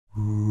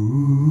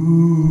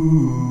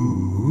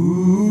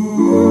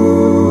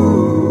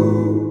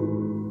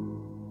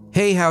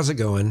how's it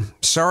going?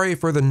 Sorry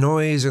for the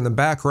noise in the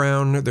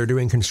background. They're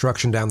doing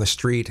construction down the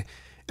street.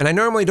 And I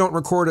normally don't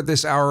record at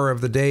this hour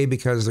of the day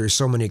because there's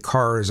so many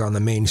cars on the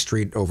main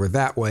street over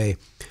that way.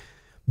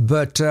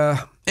 But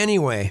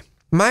anyway,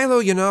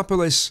 Milo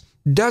Yiannopoulos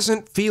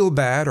doesn't feel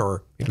bad,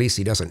 or at least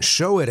he doesn't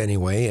show it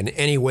anyway, in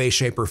any way,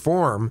 shape, or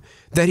form,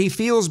 that he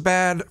feels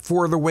bad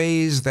for the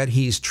ways that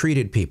he's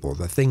treated people,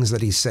 the things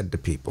that he's said to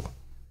people.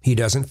 He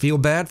doesn't feel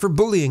bad for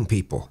bullying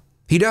people.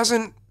 He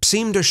doesn't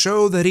seem to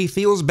show that he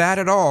feels bad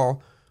at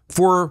all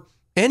for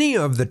any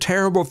of the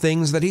terrible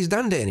things that he's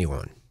done to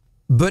anyone.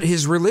 But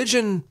his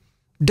religion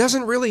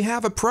doesn't really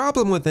have a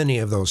problem with any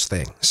of those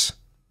things.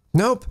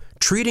 Nope,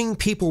 treating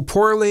people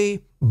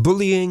poorly,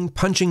 bullying,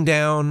 punching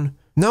down.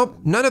 Nope,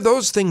 none of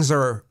those things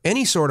are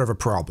any sort of a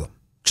problem.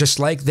 Just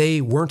like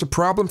they weren't a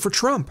problem for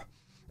Trump.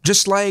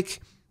 Just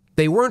like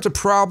they weren't a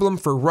problem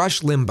for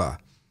Rush Limbaugh.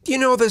 You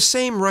know, the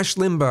same Rush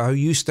Limbaugh who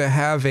used to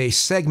have a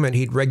segment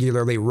he'd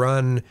regularly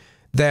run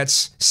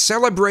that's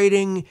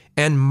celebrating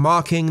and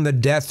mocking the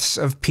deaths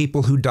of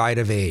people who died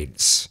of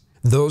AIDS.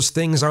 Those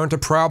things aren't a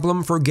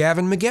problem for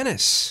Gavin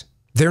McInnes.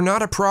 They're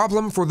not a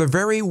problem for the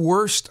very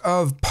worst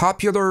of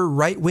popular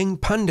right-wing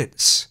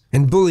pundits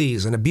and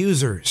bullies and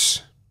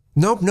abusers.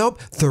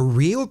 Nope. The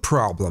real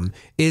problem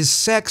is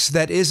sex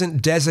that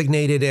isn't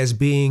designated as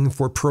being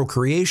for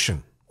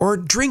procreation, or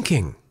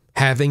drinking,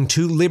 having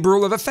too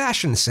liberal of a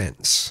fashion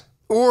sense,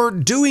 or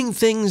doing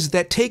things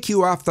that take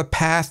you off the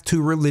path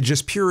to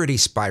religious purity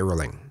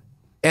spiraling.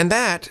 And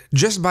that,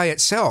 just by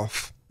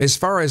itself, as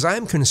far as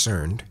I'm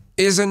concerned,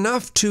 is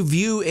enough to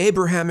view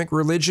Abrahamic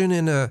religion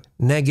in a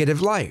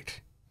negative light.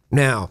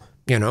 Now,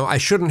 you know, I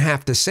shouldn't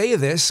have to say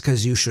this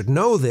because you should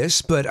know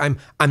this, but I'm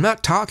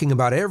not talking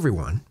about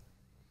everyone.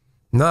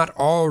 Not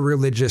all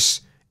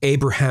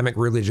Abrahamic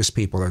religious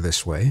people are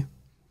this way.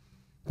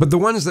 But the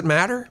ones that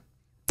matter,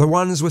 the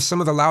ones with some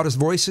of the loudest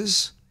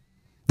voices,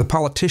 the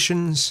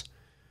politicians,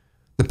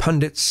 the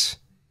pundits,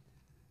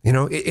 you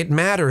know, it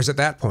matters at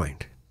that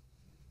point.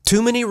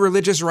 Too many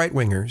religious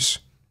right-wingers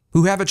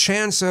who have a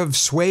chance of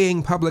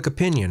swaying public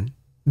opinion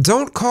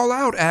don't call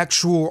out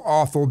actual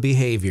awful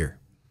behavior.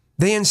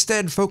 They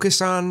instead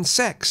focus on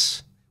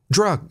sex,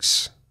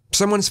 drugs,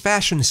 someone's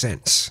fashion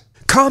sense.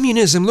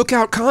 Communism, look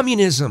out,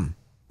 communism!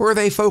 Or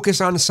they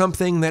focus on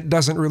something that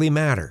doesn't really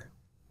matter.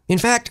 In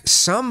fact,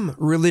 some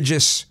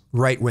religious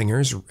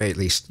right-wingers, at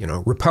least, you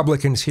know,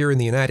 Republicans here in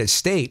the United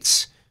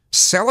States,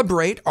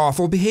 celebrate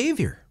awful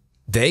behavior.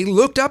 They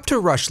looked up to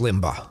Rush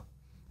Limbaugh.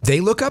 They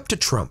look up to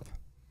Trump.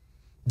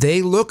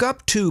 They look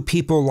up to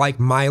people like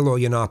Milo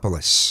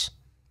Yiannopoulos.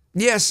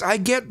 Yes, I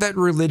get that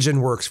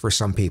religion works for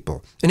some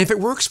people. And if it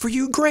works for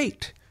you,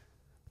 great.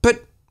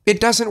 But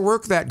it doesn't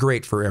work that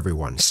great for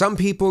everyone. Some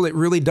people it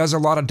really does a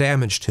lot of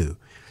damage to.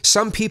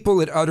 Some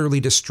people it utterly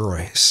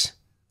destroys.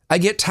 I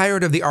get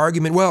tired of the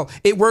argument, well,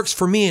 it works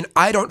for me and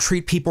I don't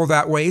treat people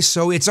that way,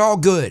 so it's all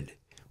good.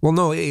 Well,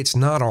 no, it's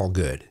not all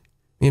good.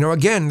 You know,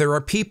 again, there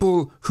are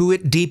people who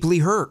it deeply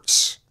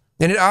hurts.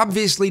 And it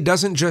obviously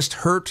doesn't just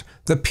hurt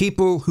the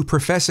people who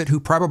profess it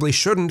who probably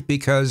shouldn't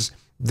because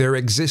their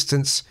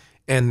existence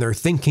and their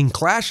thinking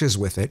clashes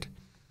with it.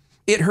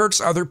 It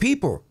hurts other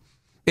people.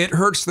 It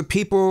hurts the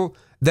people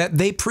that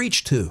they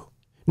preach to.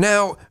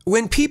 Now,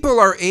 when people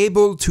are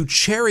able to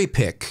cherry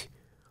pick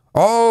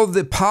all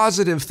the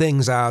positive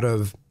things out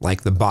of,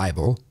 like, the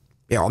Bible,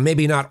 you know,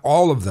 maybe not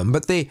all of them,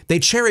 but they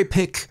cherry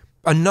pick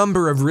a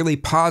number of really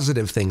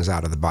positive things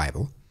out of the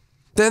Bible,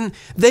 then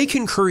they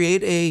can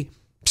create a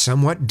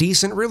somewhat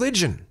decent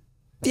religion.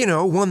 You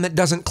know, one that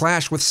doesn't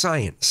clash with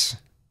science.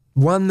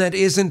 One that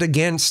isn't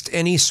against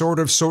any sort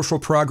of social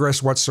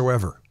progress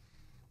whatsoever,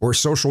 or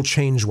social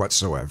change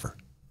whatsoever.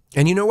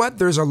 And you know what?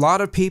 There's a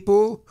lot of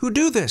people who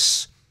do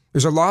this.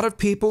 There's a lot of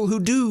people who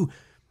do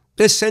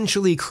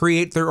essentially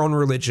create their own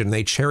religion.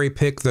 They cherry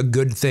pick the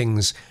good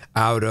things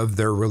out of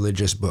their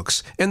religious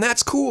books. And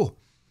that's cool.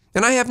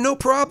 And I have no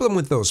problem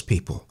with those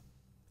people.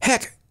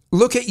 Heck,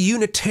 look at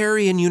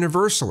Unitarian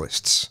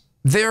Universalists.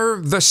 They're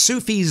the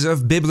Sufis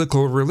of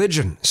biblical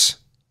religions.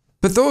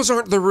 But those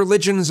aren't the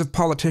religions of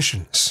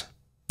politicians.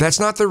 That's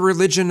not the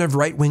religion of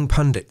right-wing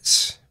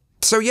pundits.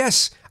 So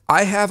yes,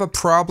 I have a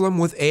problem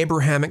with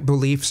Abrahamic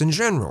beliefs in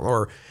general,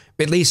 or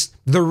at least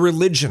the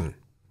religion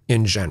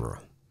in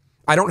general.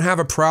 I don't have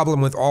a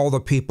problem with all the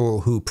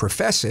people who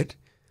profess it.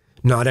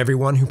 Not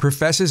everyone who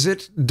professes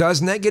it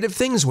does negative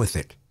things with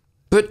it.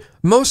 But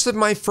most of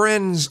my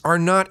friends are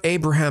not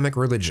Abrahamic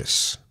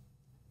religious,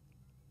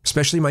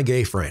 especially my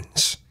gay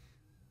friends.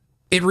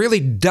 It really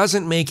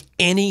doesn't make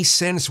any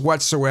sense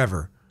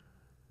whatsoever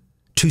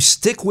to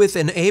stick with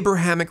an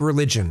Abrahamic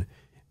religion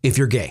if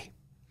you're gay.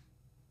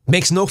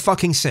 Makes no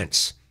fucking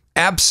sense.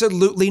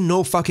 Absolutely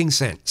no fucking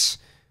sense.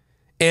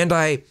 And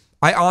I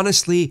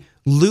honestly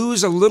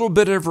lose a little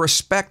bit of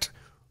respect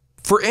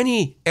for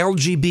any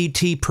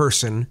LGBT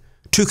person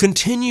to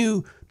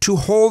continue to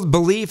hold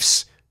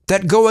beliefs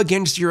that go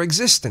against your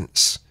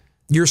existence.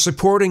 You're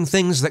supporting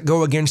things that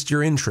go against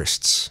your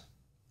interests.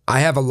 I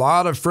have a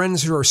lot of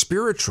friends who are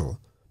spiritual,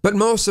 but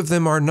most of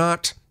them are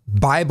not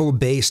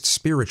Bible-based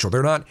spiritual.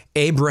 They're not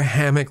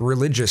Abrahamic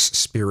religious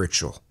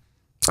spiritual.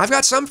 I've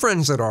got some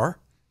friends that are,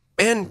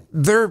 and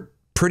they're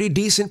pretty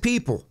decent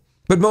people,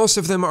 but most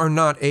of them are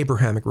not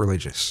Abrahamic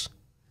religious.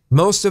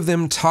 Most of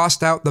them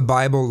tossed out the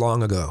Bible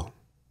long ago.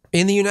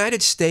 In the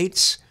United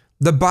States,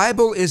 the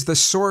Bible is the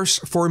source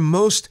for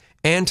most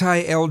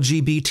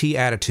anti-LGBT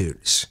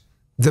attitudes.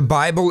 The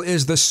Bible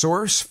is the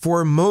source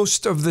for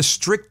most of the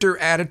stricter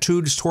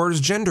attitudes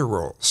towards gender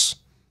roles.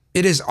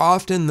 It is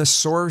often the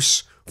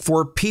source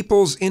for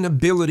people's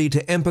inability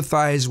to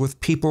empathize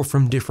with people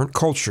from different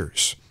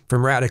cultures,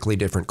 from radically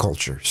different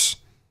cultures.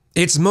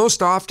 It's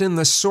most often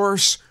the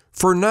source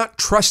for not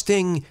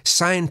trusting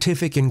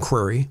scientific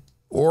inquiry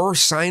or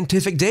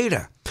scientific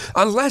data,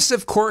 unless,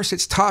 of course,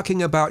 it's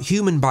talking about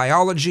human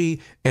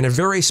biology and a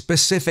very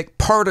specific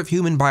part of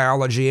human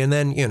biology, and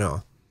then,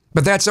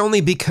 But that's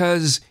only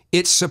because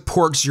it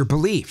supports your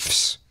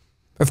beliefs.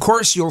 Of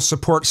course, you'll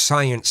support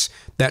science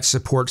that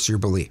supports your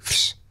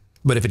beliefs.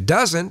 But if it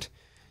doesn't,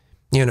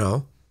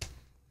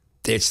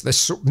 it's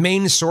the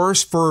main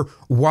source for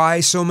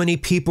why so many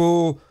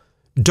people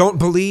don't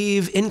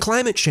believe in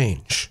climate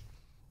change,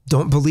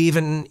 don't believe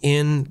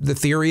in the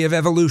theory of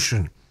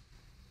evolution,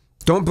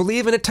 don't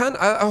believe in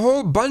a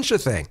whole bunch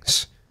of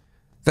things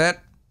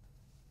that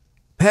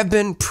have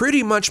been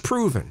pretty much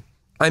proven.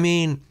 I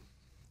mean,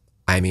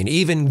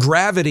 even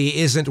gravity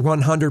isn't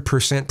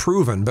 100%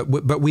 proven,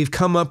 but we've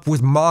come up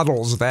with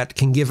models that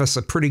can give us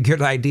a pretty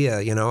good idea,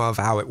 of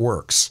how it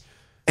works.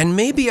 And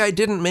maybe I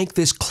didn't make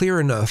this clear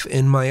enough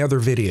in my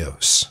other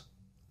videos.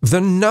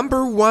 The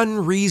number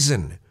one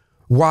reason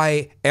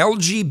why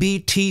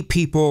LGBT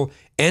people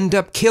end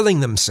up killing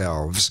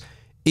themselves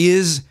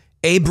is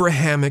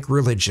Abrahamic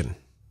religion.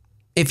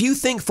 If you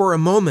think for a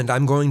moment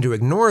I'm going to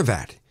ignore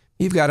that,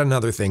 you've got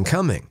another thing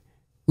coming.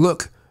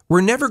 Look,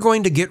 we're never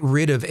going to get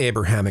rid of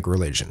Abrahamic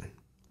religion,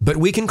 but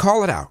we can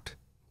call it out.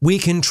 We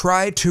can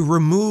try to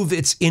remove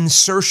its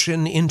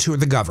insertion into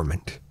the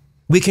government.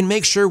 We can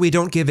make sure we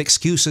don't give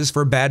excuses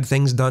for bad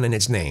things done in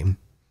its name.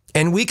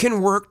 And we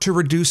can work to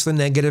reduce the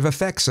negative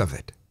effects of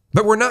it.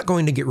 But we're not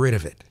going to get rid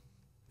of it.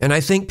 And I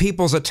think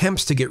people's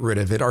attempts to get rid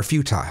of it are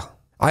futile.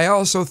 I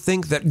also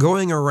think that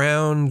going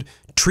around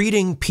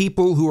treating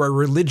people who are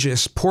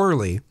religious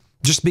poorly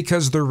just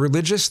because they're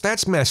religious,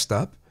 that's messed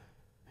up.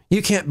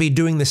 You can't be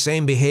doing the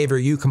same behavior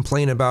you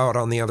complain about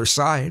on the other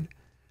side.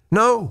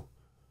 No,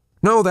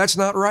 that's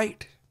not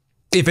right.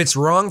 If it's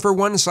wrong for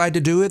one side to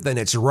do it, then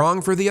it's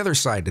wrong for the other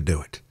side to do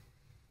it.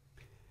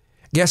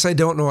 Guess I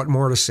don't know what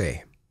more to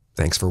say.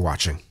 Thanks for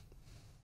watching.